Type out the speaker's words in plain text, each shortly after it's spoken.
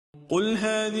قل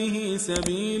هذه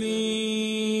سبيلي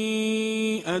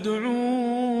أدعو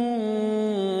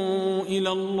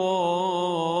إلى الله.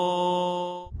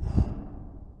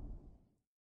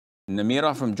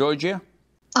 Namira from Georgia.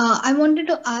 I wanted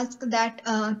to ask that,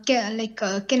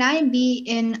 can I be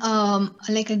in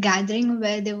like a gathering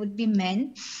where there would be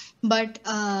men, but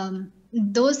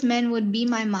those men would be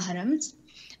my mahrams,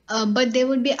 but there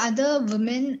would be other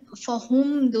women for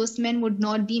whom those men would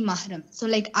not be mahram. So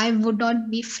like I would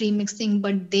not be free mixing,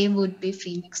 but they would be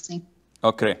free mixing.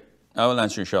 Okay, I will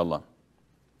answer inshallah.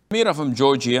 Namira from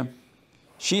Georgia,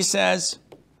 she says,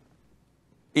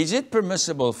 is it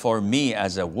permissible for me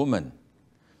as a woman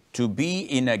to be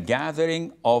in a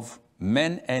gathering of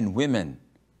men and women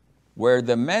where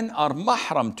the men are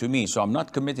mahram to me, so I'm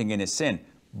not committing any sin,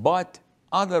 but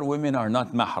other women are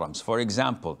not mahrams? For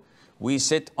example, we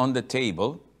sit on the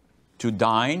table to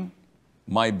dine,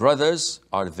 my brothers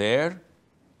are there,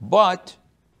 but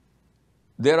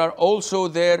there are also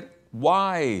their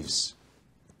wives.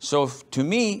 So to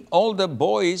me, all the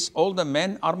boys, all the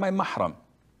men are my mahram.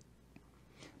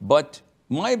 But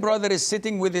my brother is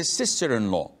sitting with his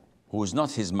sister-in-law, who is not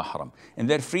his mahram, and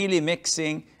they're freely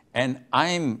mixing, and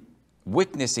I'm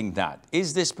witnessing that.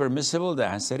 Is this permissible? The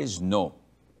answer is no.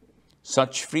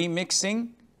 Such free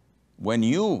mixing, when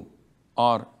you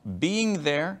are being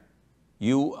there,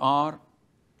 you are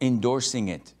endorsing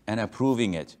it and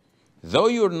approving it. Though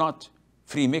you're not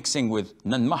free mixing with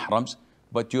non-mahrams,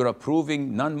 but you're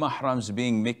approving non-mahrams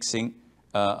being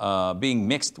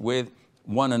mixed with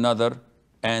one another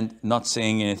and not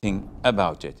saying anything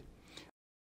about it.